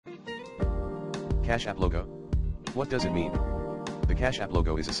Cash App logo. What does it mean? The Cash App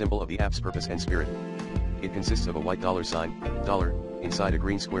logo is a symbol of the app's purpose and spirit. It consists of a white $sign, dollar, inside a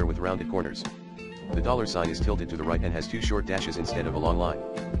green square with rounded corners. The $sign is tilted to the right and has two short dashes instead of a long line.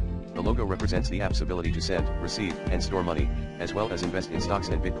 The logo represents the app's ability to send, receive, and store money, as well as invest in stocks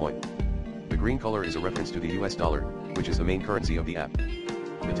and Bitcoin. The green color is a reference to the US dollar, which is the main currency of the app.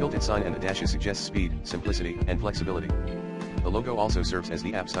 The tilted sign and the dashes suggest speed, simplicity, and flexibility. The logo also serves as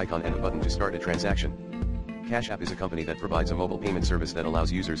the app's icon and a button to start a transaction. Cash App is a company that provides a mobile payment service that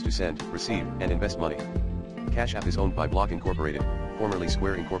allows users to send, receive, and invest money. Cash App is owned by Block Incorporated, formerly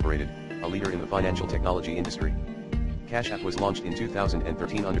Square Incorporated, a leader in the financial technology industry. Cash App was launched in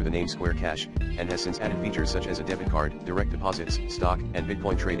 2013 under the name Square Cash, and has since added features such as a debit card, direct deposits, stock and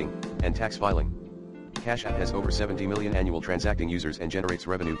Bitcoin trading, and tax filing. Cash App has over 70 million annual transacting users and generates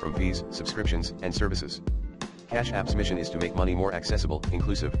revenue from fees, subscriptions, and services. Cash App's mission is to make money more accessible,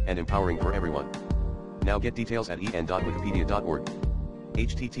 inclusive, and empowering for everyone. Now get details at en.wikipedia.org.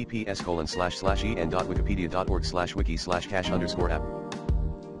 https://en.wikipedia.org/wiki/cash_app